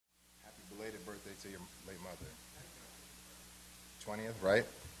to your late mother. 20th, right?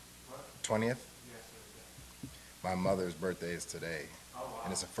 20th? My mother's birthday is today,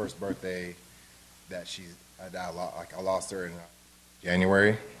 and it's the first birthday that I lost her in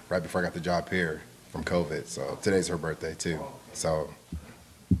January, right before I got the job here from COVID. So today's her birthday too. So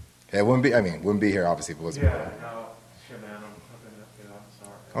yeah, it wouldn't be here obviously if it wasn't. Yeah, no, shit, man, I'm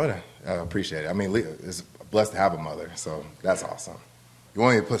sorry. Oh, I appreciate it. I mean, it's blessed to have a mother, so that's awesome. You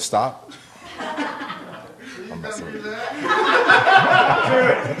want me to put stop? I'm messing with you.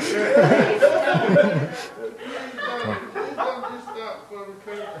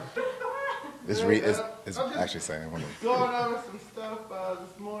 It's actually saying. Going over some stuff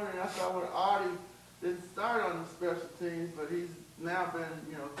this morning. I saw where Audie didn't start on the special teams, but he's now been,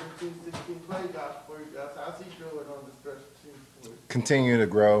 15, 16 play guys for you guys. How's he doing on the special teams for you? Continue to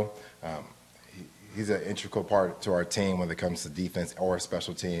grow. He's an integral part to our team when it comes to defense or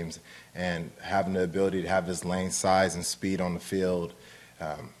special teams, and having the ability to have his lane size and speed on the field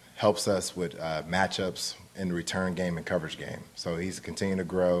helps us with matchups in the return game and coverage game. So he's continuing to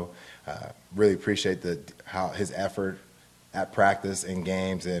grow. Really appreciate how his effort at practice and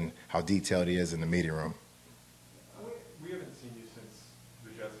games and how detailed he is in the meeting room. We haven't seen you since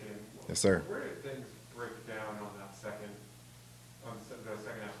the Jets game. Yes, sir. Where did things break down on the second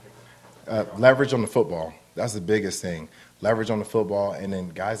half? Leverage on the football. That's the biggest thing. Leverage on the football, and then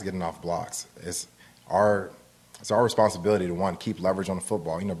guys getting off blocks. It's our responsibility to keep leverage on the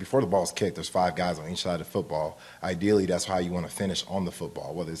football. Before the ball's kicked, there's 5 guys on each side of the football. Ideally, that's how you want to finish on the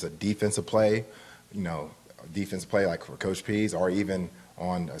football, whether it's a defensive play, like for Coach P's, or even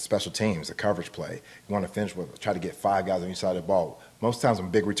on special teams, a coverage play. You want to try to get 5 guys on each side of the ball. Most times when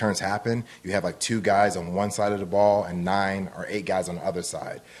big returns happen, you have like 2 guys on one side of the ball and 9 or 8 guys on the other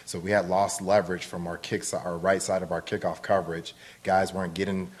side. So we had lost leverage from our right side of our kickoff coverage. Guys weren't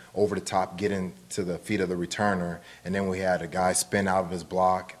getting over the top, getting to the feet of the returner, and then we had a guy spin out of his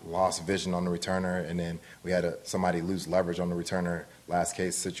block, lost vision on the returner, and then we had somebody lose leverage on the returner, last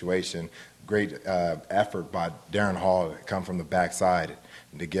case situation. Great effort by Darren Hall to come from the backside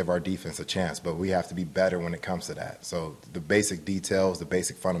to give our defense a chance, but we have to be better when it comes to that. So the basic details, the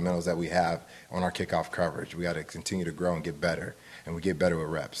basic fundamentals that we have on our kickoff coverage, we got to continue to grow and get better, and we get better with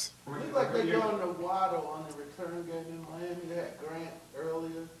reps. It looks like they're going to Waddle on the return game in Miami. They had Grant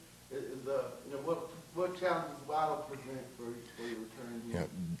earlier. What challenges Waddle present for your return game?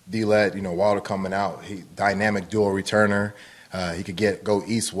 D-Led, Waddle coming out, dynamic dual returner. He could go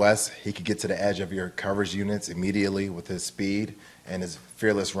east-west. He could get to the edge of your coverage units immediately with his speed and his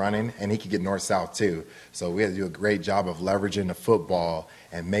fearless running, and he could get north-south too. So we had to do a great job of leveraging the football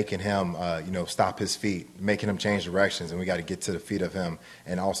and making him, stop his feet, making him change directions, and we got to get to the feet of him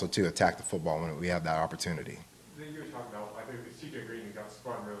and also to attack the football when we have that opportunity. You were talking about, I think C.J. Green got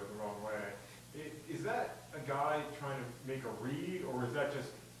spun really the wrong way. Is that a guy trying to make a read, or is that just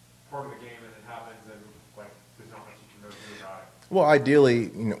part of the game and it happens and there's not much you can really do about it? Well, ideally,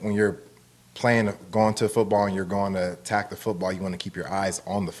 when you're going to football and you're going to attack the football, you want to keep your eyes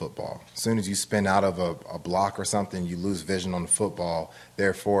on the football. As soon as you spin out of a block or something, you lose vision on the football.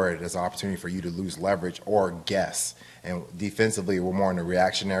 Therefore, it is an opportunity for you to lose leverage or guess. And defensively, we're more in the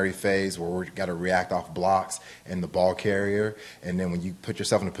reactionary phase where we've got to react off blocks and the ball carrier. And then when you put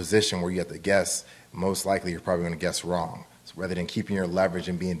yourself in a position where you have to guess, most likely you're probably going to guess wrong. So rather than keeping your leverage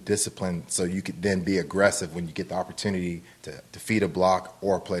and being disciplined so you could then be aggressive when you get the opportunity to defeat a block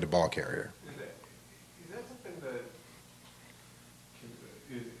or play the ball carrier. Is that something that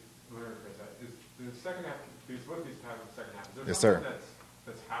is the second half, because both these have the second half, is there Yes, something sir.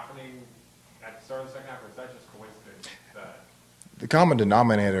 that's happening at the start of the second half, or is that just coincidence? The common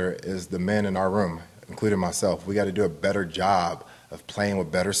denominator is the men in our room, including myself. We got to do a better job of playing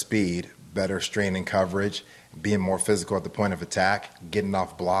with better speed, better straining coverage, being more physical at the point of attack, getting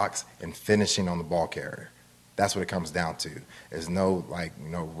off blocks, and finishing on the ball carrier. That's what it comes down to. There's no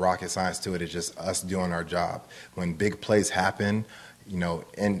rocket science to it. It's just us doing our job. When big plays happen,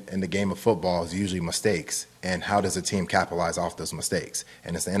 in the game of football, is usually mistakes. And how does a team capitalize off those mistakes?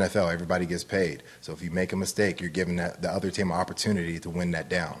 And it's the NFL. Everybody gets paid. So if you make a mistake, you're giving the other team an opportunity to win that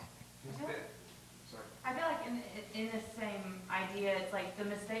down. I feel like in this same idea, it's like the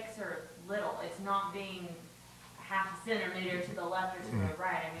mistakes are little. It's not being half a centimeter to the left or to the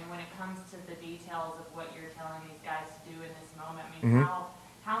right. I mean, when it comes to the details of what you're telling these guys to do in this moment, I mean,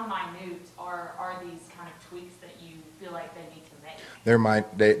 how minute are these kind of tweaks that you feel like they need to make?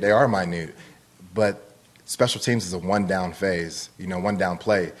 They are minute, but special teams is a one-down phase, one-down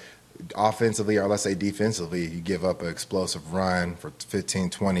play. Offensively, or let's say defensively, you give up an explosive run for 15,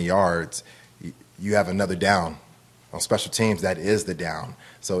 20 yards, you have another down. On special teams, that is the down.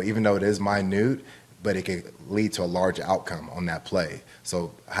 So even though it is minute, but it can lead to a large outcome on that play.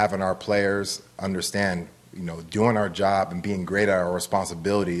 So having our players understand, doing our job and being great at our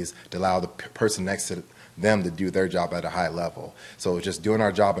responsibilities to allow the person next to them to do their job at a high level. So just doing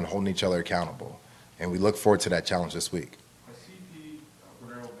our job and holding each other accountable. And we look forward to that challenge this week. Has CP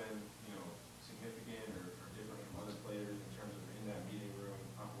Cordero been, significant or different from other players in terms of in that meeting room,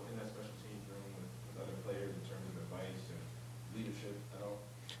 in that special teams room with other players in terms of advice and leadership at all?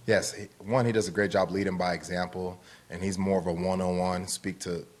 Yes, he does a great job leading by example, and he's more of a one-on-one, speak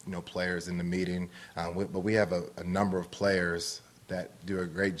to players in the meeting. But we have a number of players that do a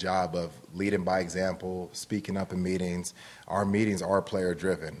great job of leading by example, speaking up in meetings. Our meetings are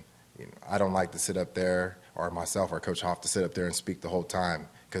player-driven. I don't like to sit up there, or myself or Coach Hoff, to sit up there and speak the whole time,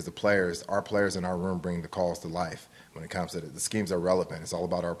 because our players in our room bring the calls to life. When it comes to the schemes are relevant. It's all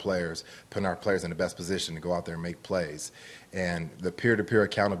about our players, putting our players in the best position to go out there and make plays. And the peer-to-peer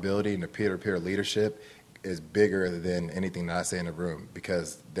accountability and the peer-to-peer leadership is bigger than anything that I say in the room,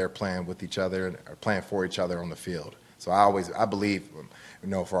 because they're playing with each other and are playing for each other on the field. So I believe,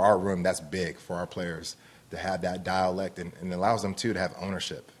 for our room, that's big for our players to have that dialect, and it allows them to have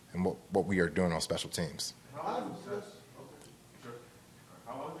ownership in what we are doing on special teams. How would you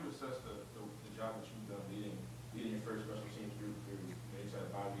assess the job that you've done leading your first special teams group through inside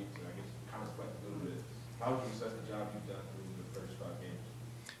 5 weeks, and I guess kind of reflect a little bit? How would you assess the job you've done through the first 5 games?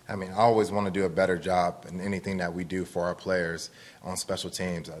 I always want to do a better job in anything that we do for our players on special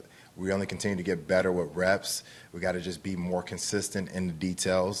teams. We only continue to get better with reps. We got to just be more consistent in the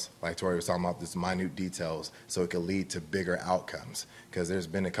details, like Tori was talking about, this minute details, so it could lead to bigger outcomes. Because there's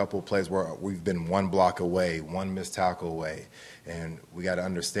been a couple of plays where we've been one block away, one missed tackle away, and we got to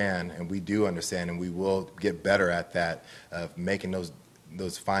understand, and we do understand, and we will get better at that, of making those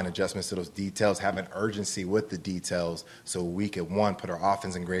fine adjustments to those details, having urgency with the details, so we could, one, put our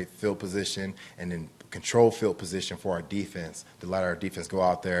offense in great field position, and then control field position for our defense, to let our defense go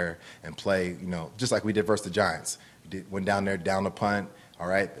out there and play, just like we did versus the Giants. Went down there, down the punt, all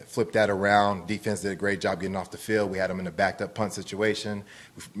right, flipped that around. Defense did a great job getting off the field. We had them in a backed-up punt situation.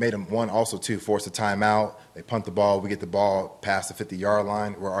 We made them, force a timeout. They punt the ball. We get the ball past the 50-yard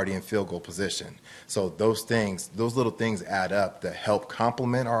line. We're already in field goal position. So those little things add up to help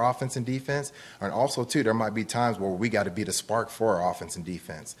complement our offense and defense. And also, too, there might be times where we got to be the spark for our offense and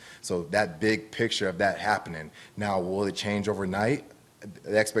defense. So that big picture of that happening. Now, will it change overnight?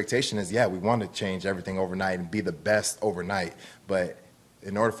 The expectation is, we want to change everything overnight and be the best overnight. But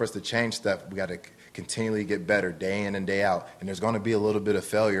in order for us to change stuff, we got to continually get better day in and day out. And there's going to be a little bit of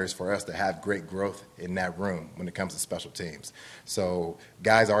failures for us to have great growth in that room when it comes to special teams. So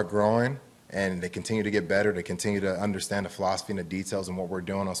guys are growing, and they continue to get better. They continue to understand the philosophy and the details and what we're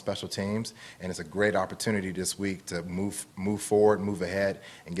doing on special teams. And it's a great opportunity this week to move forward, move ahead,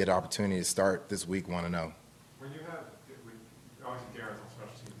 and get an opportunity to start this week 1-0. When you have, obviously Darren's on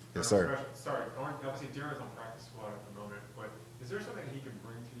special teams. Yes, sir. Obviously Darren's on practice squad at the moment, but is there something he can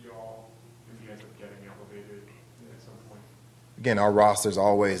bring to y'all if he ends up getting elevated at some point? Again, our roster's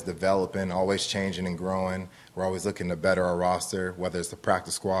always developing, always changing and growing. We're always looking to better our roster, whether it's the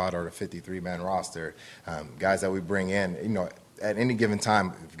practice squad or the 53-man roster. Guys that we bring in, at any given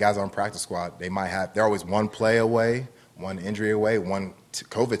time, if guys are on practice squad, they're always one play away, one injury away, one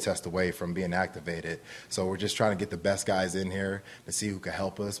COVID test away from being activated. So we're just trying to get the best guys in here to see who can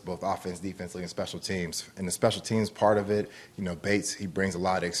help us, both offense, defensively, and special teams. And the special teams part of it, Bates, he brings a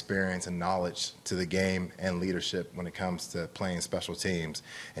lot of experience and knowledge to the game and leadership when it comes to playing special teams.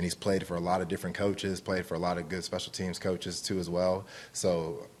 And he's played for a lot of different coaches, played for a lot of good special teams coaches too as well.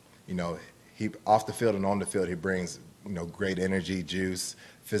 So, he off the field and on the field, he brings, great energy, juice,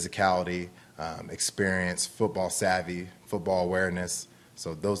 physicality, experience, football savvy, football awareness.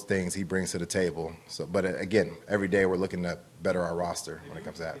 So those things he brings to the table. So, but again, every day we're looking to better our roster when it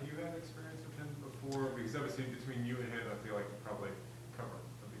comes to that. Have you had experience with him before? Because obviously between you and him, I feel like you probably cover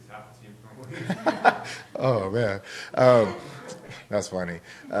at least half the team. Oh, man. That's funny.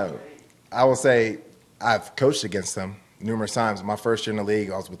 I will say I've coached against him numerous times. My first year in the league,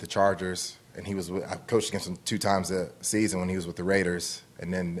 I was with the Chargers, and I coached against him 2 times a season when he was with the Raiders.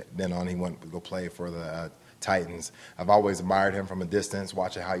 And then on, he went to go play for the Titans. I've always admired him from a distance,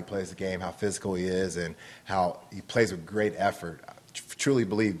 watching how he plays the game, how physical he is, and how he plays with great effort. I truly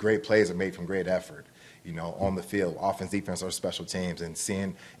believe great plays are made from great effort, on the field, offense, defense, or special teams. And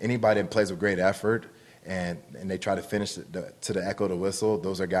seeing anybody that plays with great effort and they try to finish to the echo of the whistle,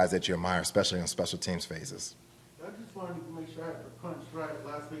 those are guys that you admire, especially on special teams phases. I just wanted to make sure I had the punch right.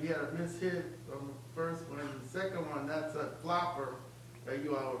 Last week he had a missed hit on the first one. The second one, that's a flopper that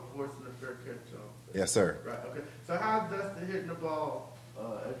you all were forcing a fair catch on. Yes, sir. Right, okay. So how's Dustin hitting the ball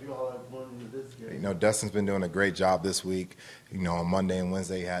as you all have won into this game? You know, Dustin's been doing a great job this week. You know, on Monday and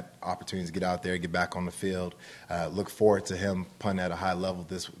Wednesday, he had opportunities to get out there, get back on the field. Look forward to him punting at a high level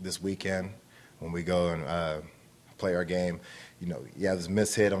this weekend when we go and play our game. You know, yeah, there's a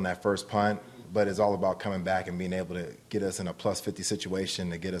missed hit on that first punt, but it's all about coming back and being able to get us in a plus 50 situation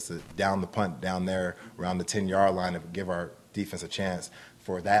to get us down the punt down there around the 10-yard line to give our defense a chance.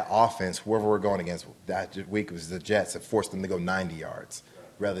 For that offense, whoever we're going against that week was the Jets, that forced them to go 90 yards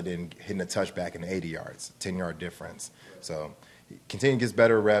rather than hitting a touchback in 80 yards, 10-yard difference. So he continuing to get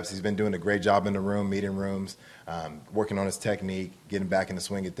better reps. He's been doing a great job in the room, meeting rooms, working on his technique, getting back in the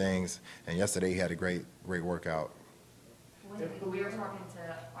swing of things. And yesterday he had a great workout. When we were talking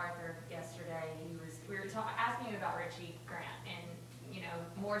to Arthur yesterday, we were asking him about Richie Grant and, you know,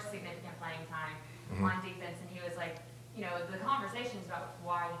 more significant playing time on defense, and he was like, you know, the conversations about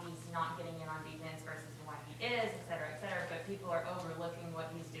why he's not getting in on defense versus why he is, et cetera, but people are overlooking what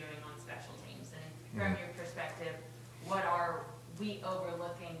he's doing on special teams. And from your perspective, what are we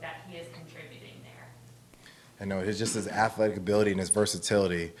overlooking that he is contributing there? I know it's just his athletic ability and his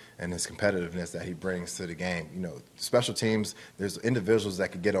versatility and his competitiveness that he brings to the game. You know, special teams, there's individuals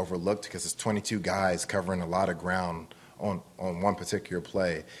that could get overlooked because it's 22 guys covering a lot of ground on one particular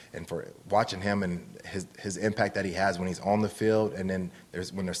play. And for watching him and his impact that he has when he's on the field, and then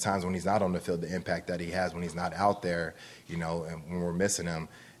when there's times when he's not on the field, the impact that he has when he's not out there, you know, and when we're missing him,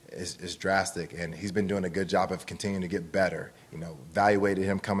 is drastic. And he's been doing a good job of continuing to get better. You know, evaluated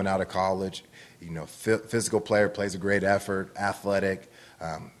him coming out of college. You know, physical player, plays a great effort, athletic,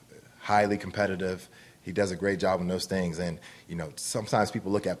 highly competitive. He does a great job in those things. And, you know, sometimes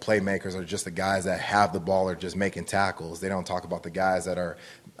people look at playmakers are just the guys that have the ball or just making tackles. They don't talk about the guys that are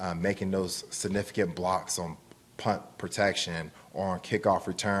making those significant blocks on punt protection or on kickoff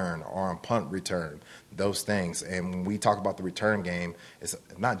return or on punt return, those things. And when we talk about the return game, it's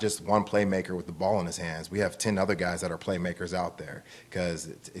not just one playmaker with the ball in his hands. We have 10 other guys that are playmakers out there, because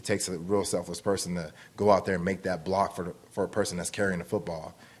it takes a real selfless person to go out there and make that block for a person that's carrying the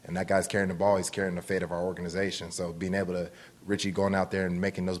football. And that guy's carrying the ball, he's carrying the fate of our organization. So being able to, Richie going out there and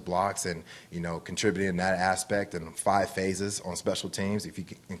making those blocks and, you know, contributing in that aspect in 5 phases on special teams, if you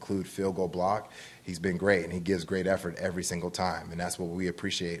include field goal block, he's been great, and he gives great effort every single time. And that's what we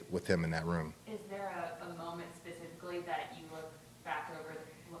appreciate with him in that room. Is there a moment specifically that you look back over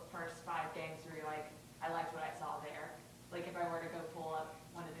the first 5 games where you're like, I liked what I saw there? Like, if I were to go pull up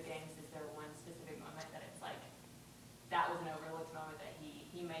one of the games, is there one specific moment that it's like, that was an overlooked moment that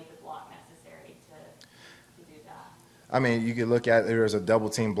he made the block necessary to do that? I mean, you could look at, there's a double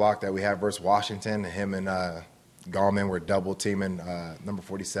team block that we have versus Washington. Him and Gallman were double teaming number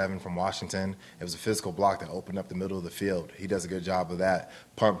 47 from Washington. It was a physical block that opened up the middle of the field. He does a good job of that.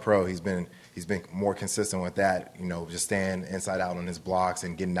 Punt pro, he's been more consistent with that, you know, just staying inside out on his blocks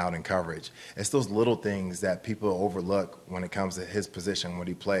and getting out in coverage. It's those little things that people overlook when it comes to his position when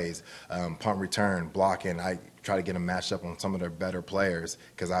he plays. Punt return, blocking. I try to get him matched up on some of their better players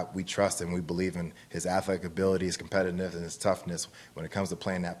because we trust him. We believe in his athletic ability, his competitiveness, and his toughness when it comes to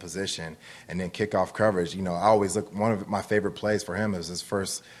playing that position. And then kickoff coverage. You know, I always look, one of my favorite plays for him is his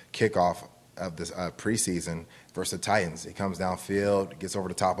first kickoff of this preseason versus the Titans. He comes downfield, gets over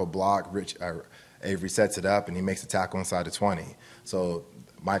the top of a block, Avery sets it up, and he makes a tackle inside the 20. So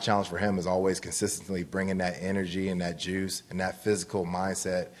my challenge for him is always consistently bringing that energy and that juice and that physical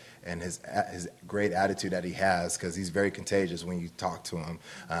mindset and his great attitude that he has, because he's very contagious when you talk to him.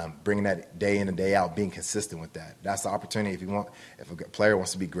 Bringing that day in and day out, being consistent with that. That's the opportunity. If a player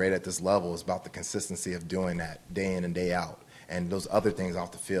wants to be great at this level, it's about the consistency of doing that day in and day out. And those other things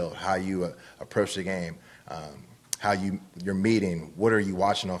off the field, how you approach the game, how your meeting, what are you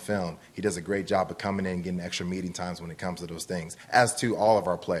watching on film. He does a great job of coming in and getting extra meeting times when it comes to those things, as to all of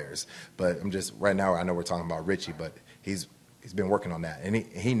our players. But right now, I know we're talking about Richie, but he's been working on that. And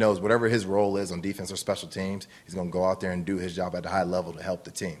he knows whatever his role is on defense or special teams, he's going to go out there and do his job at a high level to help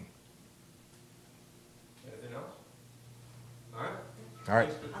the team. Anything else? All right. All right.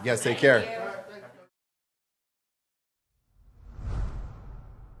 You guys take care.